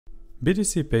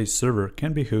BTCPay Server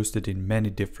can be hosted in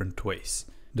many different ways.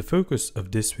 The focus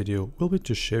of this video will be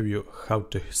to show you how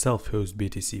to self-host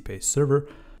BTCPay Server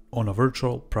on a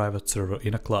virtual private server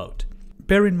in a cloud.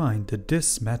 Bear in mind that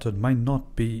this method might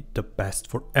not be the best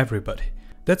for everybody.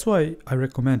 That's why I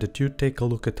recommend that you take a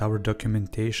look at our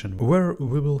documentation, where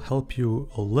we will help you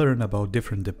learn about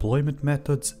different deployment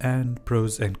methods and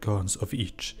pros and cons of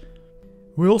each.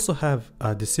 We also have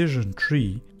a decision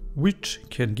tree which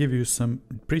can give you some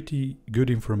pretty good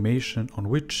information on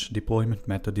which deployment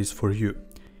method is for you.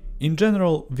 In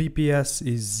general, VPS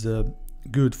is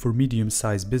good for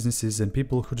medium-sized businesses and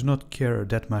people who do not care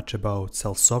that much about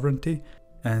self-sovereignty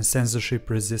and censorship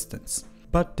resistance,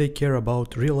 but they care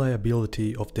about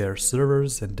reliability of their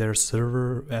servers and their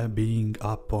server being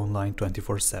up online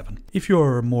 24/7. If you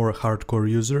are a more hardcore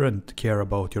user and care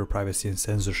about your privacy and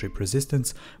censorship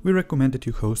resistance, we recommend that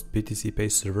you host BTCPay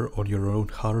Server on your own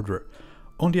hardware.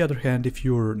 On the other hand, if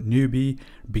you're newbie,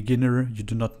 beginner, you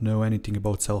do not know anything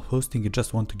about self-hosting, you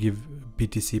just want to give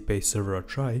BTCPay Server a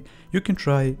try, you can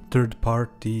try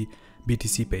third-party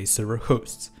BTCPay Server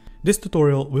hosts. This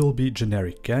tutorial will be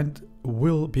generic and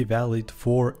will be valid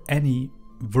for any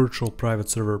virtual private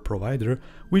server provider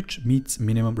which meets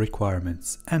minimum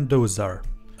requirements, and those are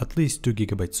at least 2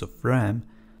 GB of RAM,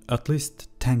 at least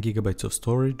 10 GB of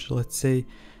storage, let's say,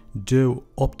 though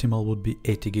optimal would be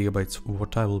 80 GB,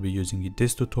 what I will be using in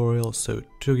this tutorial, so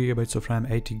 2 GB of RAM,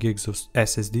 80 gigs of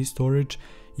SSD storage.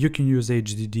 You can use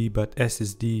HDD, but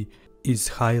SSD is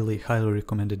highly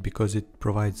recommended because it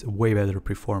provides way better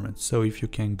performance, so if you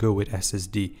can go with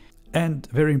SSD. And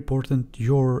very important,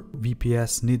 your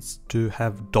VPS needs to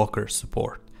have Docker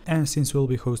support. And since we'll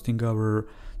be hosting our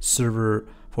server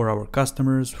for our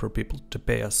customers, for people to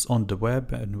pay us on the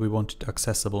web, and we want it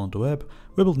accessible on the web,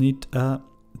 we will need a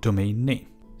domain name.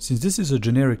 Since this is a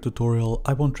generic tutorial,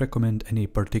 I won't recommend any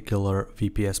particular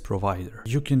VPS provider.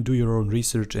 You can do your own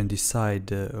research and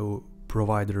decide a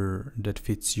provider that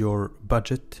fits your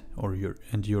budget or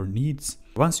your needs.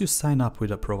 Once you sign up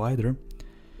with a provider,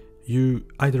 you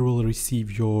either will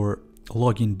receive your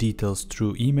login details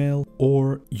through email,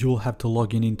 or you'll have to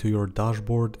log in into your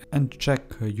dashboard and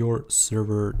check your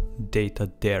server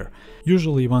data there.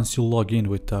 Usually once you log in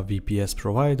with a VPS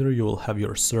provider, you will have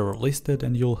your server listed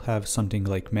and you'll have something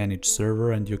like manage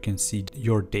server and you can see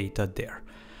your data there.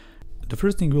 The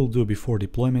first thing we'll do before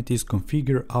deployment is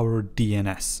configure our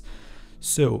DNS.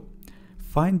 So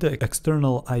find the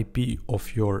external IP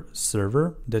of your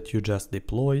server that you just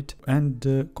deployed and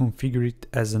configure it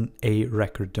as an A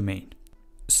record domain.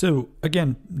 So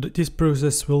again, this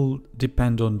process will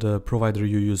depend on the provider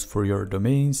you use for your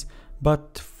domains,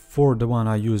 but for the one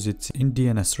I use, it's in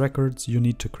DNS records, you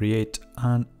need to create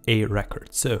an A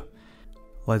record. So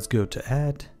let's go to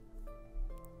add,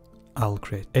 I'll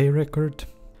create A record,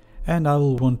 and I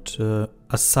will want a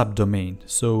subdomain.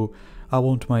 So I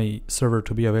want my server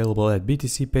to be available at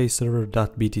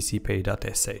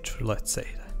btcpayserver.btcpay.sh, let's say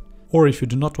that. Or if you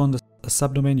do not want a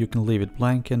subdomain, you can leave it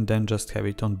blank and then just have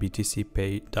it on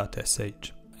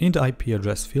btcpay.sh. In the IP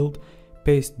address field,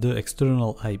 paste the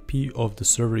external IP of the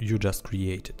server you just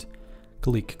created.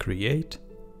 Click create.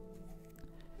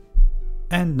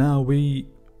 And now we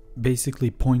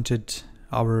basically pointed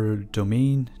our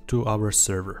domain to our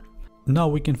server. Now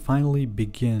we can finally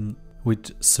begin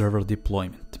with server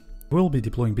deployment. We'll be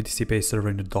deploying BTCPay Server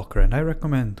in the Docker, and I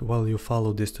recommend while you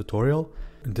follow this tutorial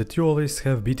that you always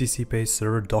have BTCPay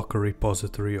Server Docker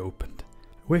repository opened.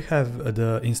 We have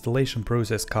the installation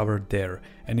process covered there,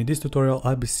 and in this tutorial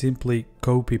I'll be simply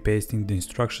copy-pasting the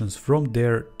instructions from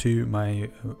there to my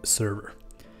server.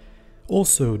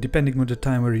 Also, depending on the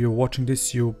time where you're watching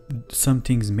this, some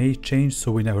things may change,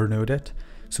 so we never know that.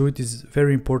 So it is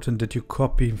very important that you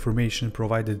copy information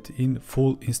provided in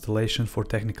full installation for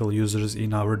technical users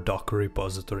in our Docker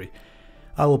repository.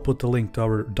 I will put a link to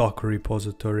our Docker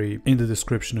repository in the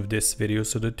description of this video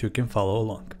so that you can follow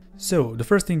along. So the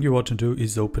first thing you want to do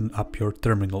is open up your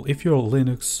terminal. If you're a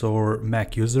Linux or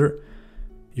Mac user,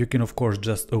 you can of course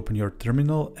just open your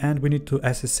terminal, and we need to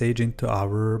SSH into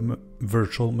our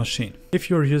virtual machine. If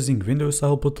you're using Windows,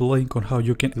 I'll put a link on how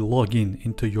you can log in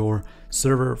into your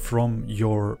server from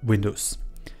your Windows.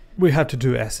 We have to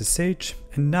do SSH,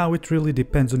 and now it really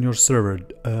depends on your server.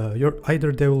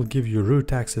 Either they will give you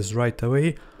root access right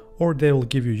away, or they will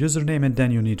give you username and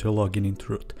then you need to log in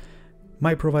into root.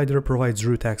 My provider provides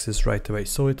root access right away,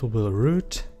 so it will be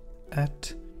root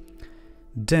at,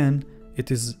 then it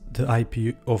is the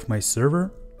IP of my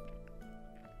server,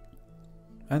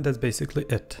 and that's basically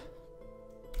it.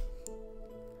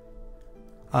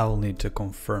 I will need to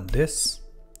confirm this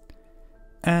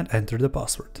and enter the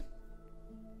password.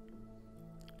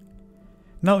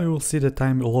 Now you will see that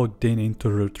I'm logged in into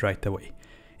root right away.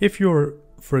 If you're,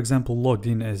 for example, logged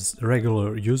in as a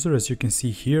regular user, as you can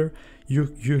see here,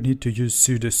 you need to use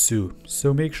sudo su.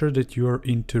 So make sure that you're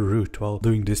into root while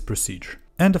doing this procedure.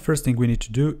 And the first thing we need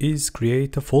to do is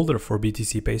create a folder for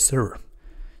BTCPay Server.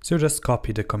 So just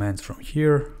copy the commands from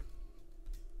here,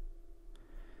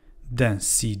 then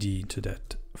cd into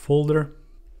that folder.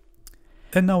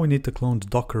 And now we need to clone the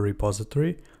Docker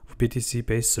repository of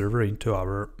BTCPay Server into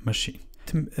our machine.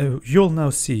 You'll now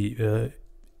see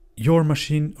your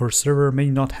machine or server may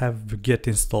not have Git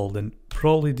installed, and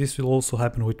probably this will also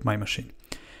happen with my machine.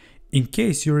 In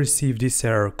case you receive this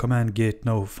error, command git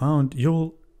no found,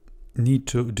 you'll need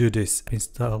to do this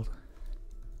install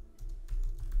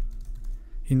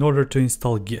in order to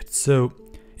install Git. So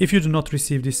if you do not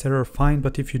receive this error, fine,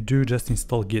 but if you do, just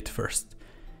install Git first.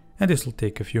 And this will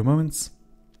take a few moments.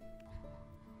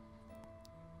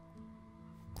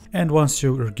 And once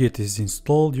your Git is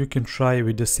installed, you can try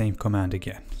with the same command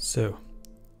again. So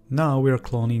now we are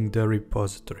cloning the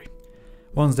repository.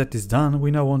 Once that is done,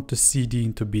 we now want to cd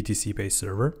into BTCPay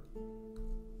Server.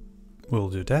 We'll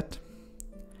do that.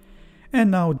 And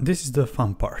now this is the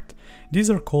fun part. These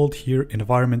are called here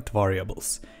environment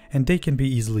variables, and they can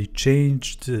be easily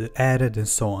changed, added, and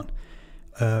so on.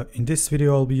 In this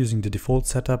video I'll be using the default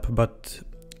setup, but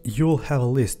you'll have a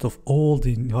list of all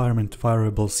the environment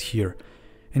variables here,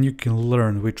 and you can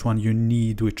learn which one you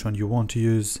need, which one you want to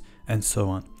use, and so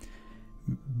on.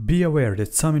 Be aware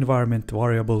that some environment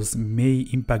variables may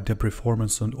impact the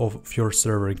performance of your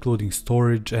server, including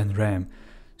storage and RAM.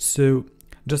 So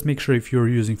just make sure if you're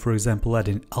using, for example,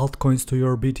 adding altcoins to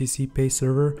your BTCPay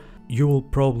server, you will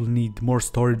probably need more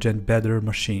storage and better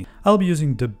machine. I'll be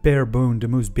using the bare bone, the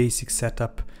most basic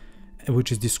setup,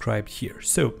 which is described here.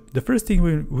 So the first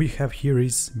thing we have here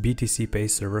is BTCPay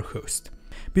Server Host.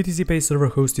 BTCPay Server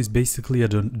Host is basically a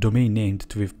domain name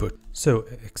that we've put. So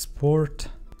export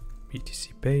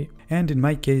BTCPay, and in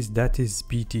my case that is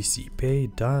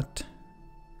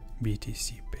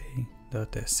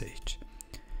btcpay.btcpay.sh.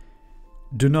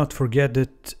 Do not forget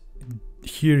that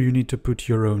here you need to put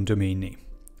your own domain name.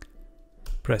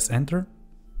 Press enter.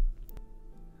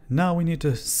 Now we need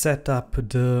to set up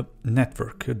the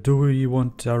network. Do we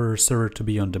want our server to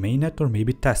be on the mainnet or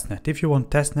maybe testnet? If you want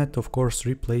testnet, of course,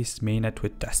 replace mainnet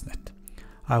with testnet.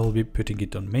 I will be putting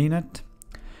it on mainnet.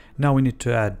 Now we need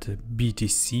to add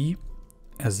BTC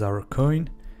as our coin.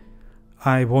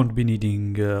 I won't be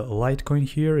needing Litecoin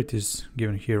here. It is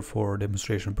given here for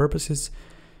demonstration purposes.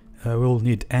 We'll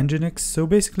need Nginx. So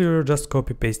basically we're just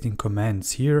copy pasting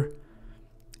commands here.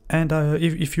 And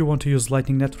if you want to use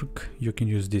Lightning Network, you can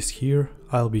use this here.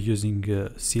 I'll be using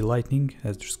C Lightning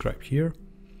as described here.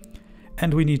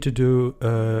 And we need to do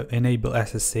enable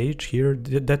SSH here.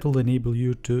 That will enable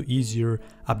you to easier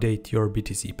update your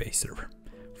BTCPay server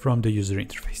from the user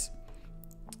interface.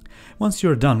 Once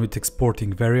you're done with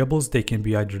exporting variables, they can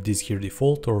be either these here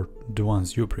default or the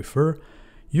ones you prefer.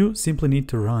 You simply need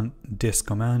to run this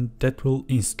command that will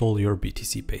install your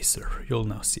BTCPay server. You'll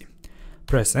now see.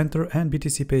 Press enter and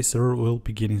BTCPay server will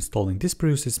begin installing. This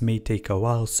process may take a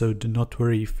while, so do not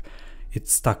worry if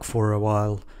it's stuck for a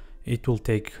while. It will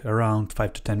take around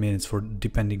 5 to 10 minutes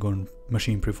depending on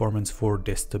machine performance for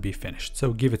this to be finished.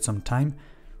 So give it some time.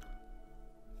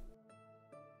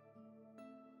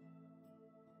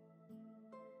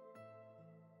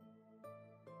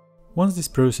 Once this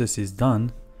process is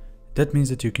done, that means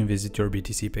that you can visit your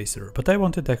BTCPay server. But I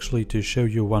wanted actually to show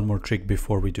you one more trick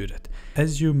before we do that.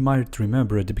 As you might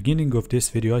remember, at the beginning of this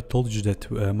video I told you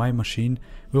that my machine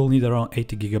will need around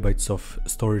 80 gigabytes of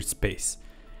storage space.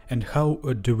 And how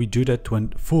do we do that when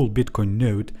full Bitcoin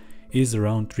node is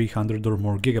around 300 or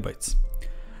more gigabytes?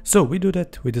 So we do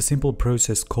that with a simple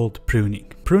process called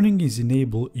pruning. Pruning is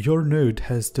enable your node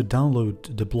has to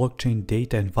download the blockchain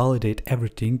data and validate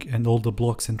everything and all the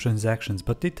blocks and transactions,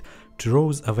 but it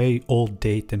throws away all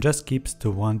data and just keeps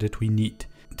the one that we need.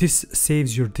 This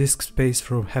saves your disk space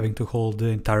from having to hold the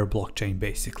entire blockchain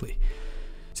basically.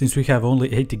 Since we have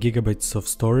only 80 gigabytes of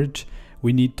storage,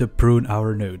 we need to prune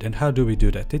our node. And how do we do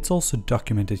that? It's also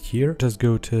documented here. Just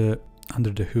go to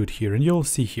under the hood here and you'll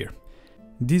see here.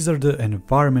 These are the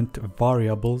environment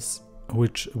variables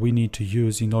which we need to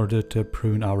use in order to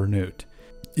prune our node.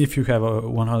 If you have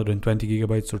 120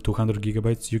 gigabytes or 200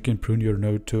 gigabytes, you can prune your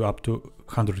node to up to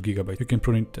 100 gigabytes. You can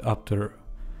prune it up to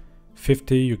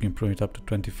 50, you can prune it up to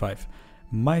 25.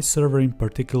 My server in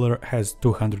particular has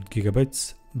 200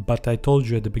 gigabytes, but I told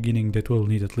you at the beginning that we'll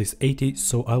need at least 80,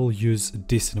 so I will use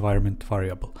this environment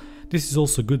variable. This is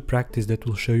also good practice that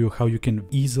will show you how you can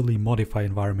easily modify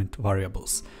environment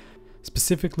variables.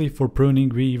 Specifically for pruning,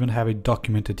 we even have it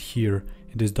documented here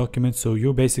in this document, so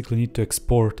you basically need to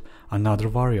export another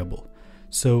variable.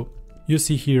 So you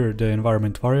see here the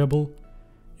environment variable,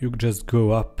 you just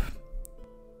go up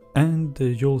and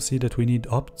you'll see that we need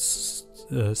opts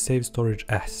save storage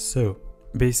S. So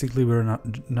basically we're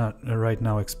not right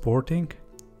now exporting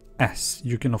S.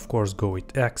 You can of course go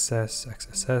with XS,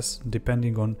 XSS,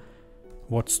 depending on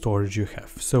what storage you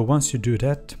have. So once you do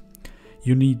that,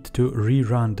 you need to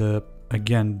rerun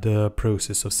the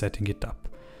process of setting it up.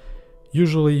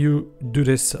 Usually you do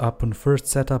this upon first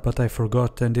setup, but I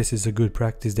forgot, and this is a good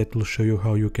practice that will show you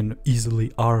how you can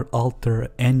easily alter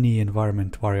any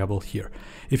environment variable here.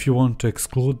 If you want to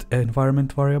exclude an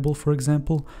environment variable, for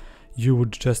example, you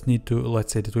would just need to,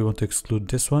 let's say that we want to exclude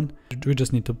this one, we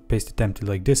just need to paste it empty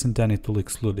like this and then it will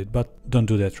exclude it, but don't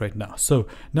do that right now. So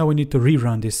now we need to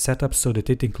rerun this setup so that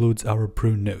it includes our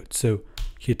prune node. So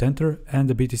hit enter and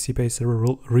the BTCPay server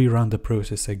will rerun the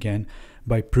process again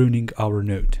by pruning our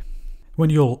node. When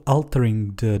you're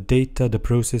altering the data, the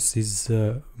process is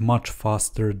much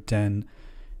faster than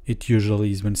it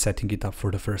usually is when setting it up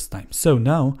for the first time. So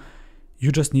now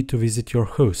you just need to visit your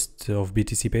host of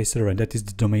BTCPay server, and that is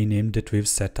the domain name that we've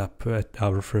set up at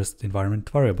our first environment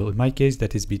variable. In my case,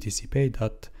 that is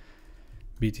btcpay.sh.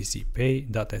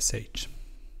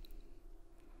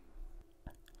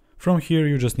 From here,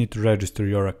 you just need to register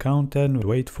your account and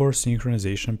wait for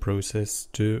synchronization process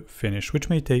to finish, which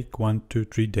may take 1 to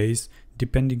 3 days,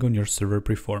 depending on your server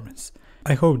performance.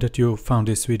 I hope that you found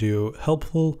this video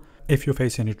helpful. If you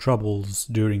face any troubles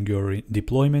during your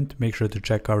deployment, make sure to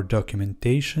check our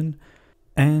documentation.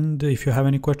 And if you have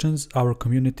any questions, our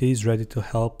community is ready to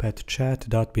help at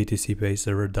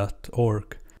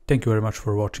chat.btcpayserver.org. Thank you very much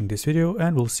for watching this video,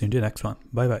 and we'll see you in the next one.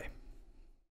 Bye bye.